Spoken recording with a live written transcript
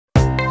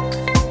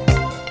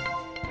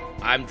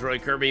I'm Troy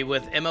Kirby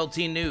with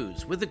MLT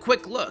News with a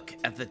quick look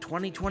at the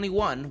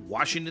 2021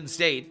 Washington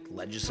State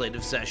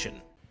Legislative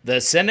Session. The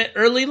Senate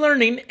Early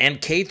Learning and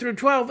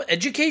K-12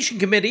 Education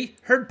Committee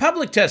heard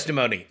public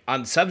testimony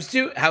on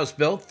Substitute House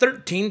Bill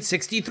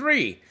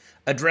 1363,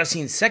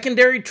 addressing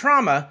secondary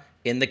trauma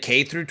in the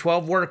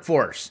K-12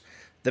 workforce.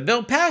 The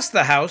bill passed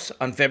the House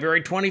on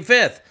February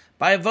 25th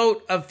by a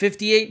vote of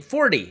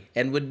 58-40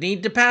 and would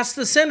need to pass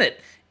the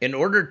Senate in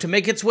order to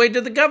make its way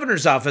to the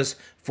governor's office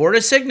for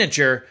a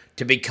signature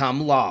to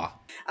become law.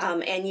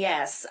 And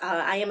yes,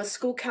 I am a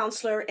school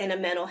counselor and a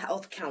mental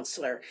health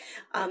counselor.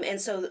 And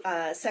so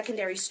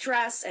secondary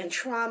stress and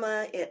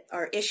trauma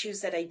are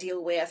issues that I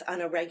deal with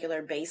on a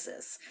regular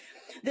basis.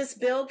 This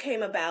bill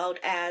came about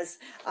as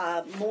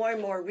more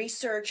and more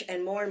research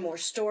and more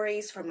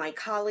stories from my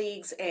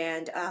colleagues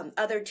and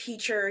other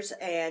teachers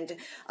and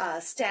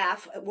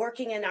staff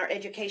working in our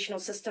educational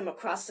system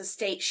across the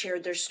state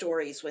shared their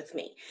stories with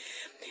me.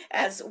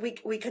 As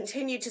we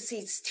continue to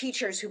see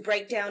teachers who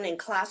break down in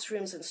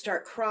classrooms and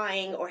start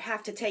crying or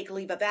have to take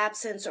leave of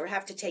absence or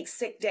have to take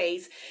sick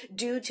days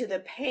due to the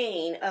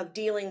pain of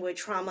dealing with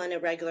trauma on a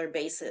regular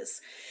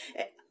basis.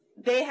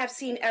 They have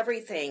seen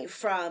everything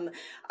from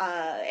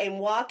and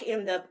walk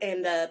in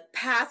the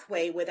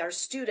pathway with our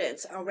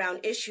students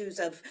around issues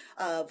of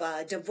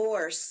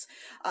divorce,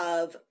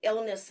 of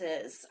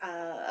illnesses,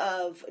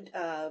 of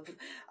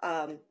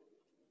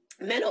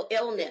mental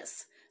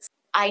illness.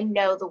 I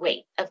know the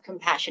weight of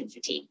compassion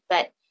fatigue,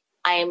 but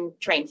I am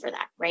trained for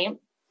that, right?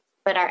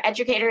 But our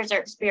educators are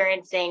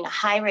experiencing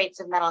high rates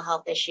of mental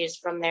health issues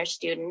from their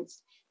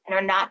students and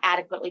are not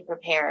adequately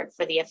prepared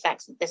for the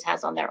effects that this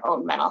has on their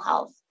own mental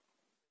health.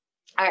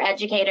 Our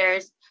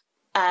educators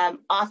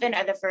often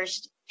are the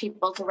first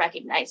people to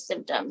recognize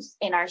symptoms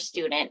in our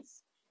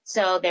students.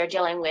 So they're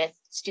dealing with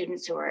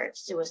students who are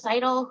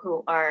suicidal,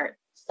 who are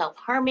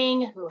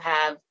self-harming, who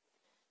have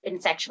been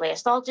sexually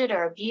assaulted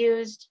or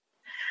abused.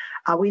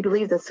 We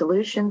believe the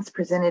solutions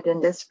presented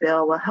in this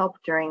bill will help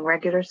during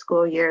regular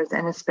school years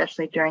and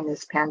especially during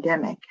this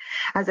pandemic.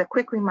 As a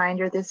quick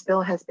reminder, this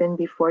bill has been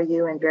before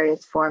you in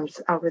various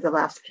forms over the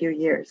last few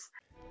years.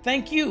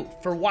 Thank you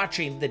for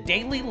watching the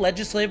Daily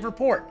Legislative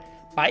Report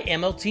by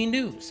MLT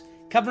News,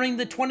 covering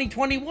the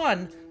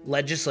 2021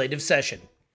 legislative session.